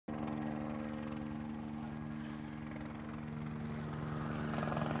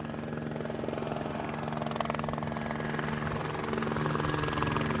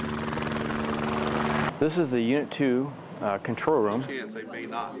This is the Unit 2 control room.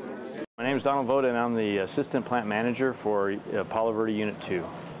 My name is Donald Voda, and I'm the Assistant Plant Manager for Palo Verde Unit 2.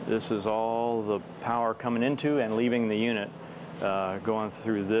 This is all the power coming into and leaving the unit going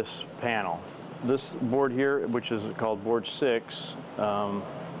through this panel. This board here, which is called board 6,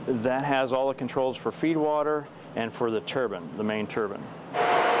 that has all the controls for feed water and for the turbine, the main turbine.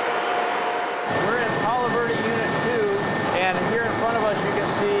 We're in Palo Verde Unit 2, and here in front of us you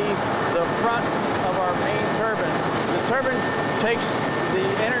can see the front of our main turbine. The turbine takes the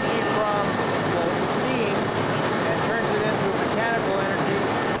energy from the steam and turns it into mechanical energy.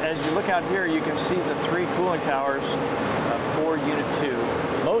 As you look out here, you can see the 3 cooling towers for Unit 2.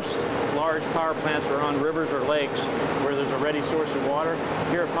 Most large power plants are on rivers or lakes where there's a ready source of water.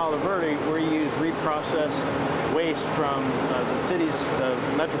 Here at Palo Verde, we use reprocessed waste from the cities of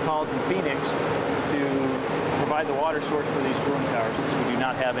metropolitan Phoenix to provide the water source for these cooling towers, since we do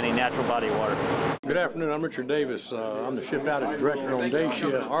not have any natural body water. Good afternoon, I'm Richard Davis. I'm the shift outage director on day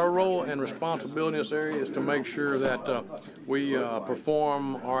shift. Our role and responsibility in this area is to make sure that we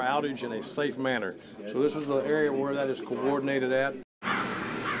perform our outage in a safe manner. So this is the area where that is coordinated at.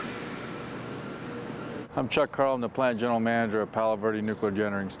 I'm Chuck Carl, I'm the plant general manager at Palo Verde Nuclear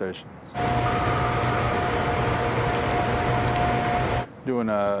Generating Station. Doing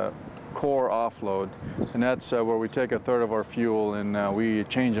a core offload, and that's where we take 1/3 of our fuel and we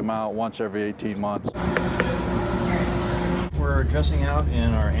change them out once every 18 months. We're dressing out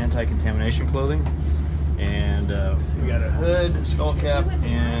in our anti-contamination clothing, and we got a hood, skull cap,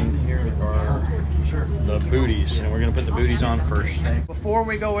 and here are the booties, and we're going to put the booties on first. Before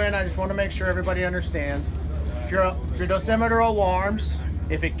we go in, I just want to make sure everybody understands. If your dosimeter alarms,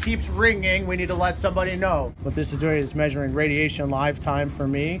 if it keeps ringing, we need to let somebody know. What this is doing is measuring radiation lifetime for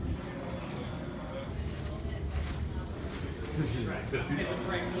me.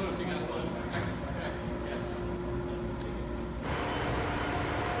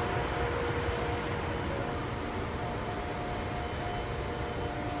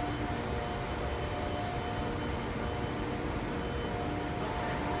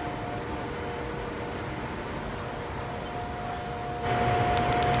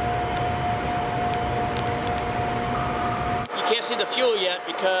 You can't see the fuel yet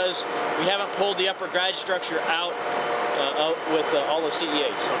because we haven't pulled the upper guide structure out with all the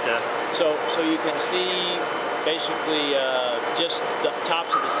CEAs. Okay. So you can see basically just the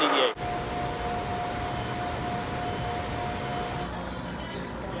tops of the CEA.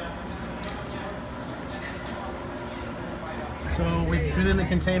 So we've been in the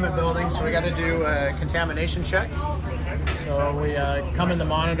containment building, so we got to do a contamination check. So we come in the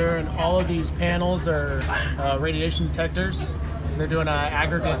monitor, and all of these panels are radiation detectors. They're doing an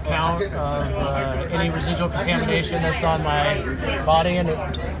aggregate count of any residual contamination that's on my body, and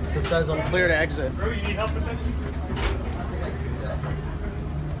it says I'm clear to exit.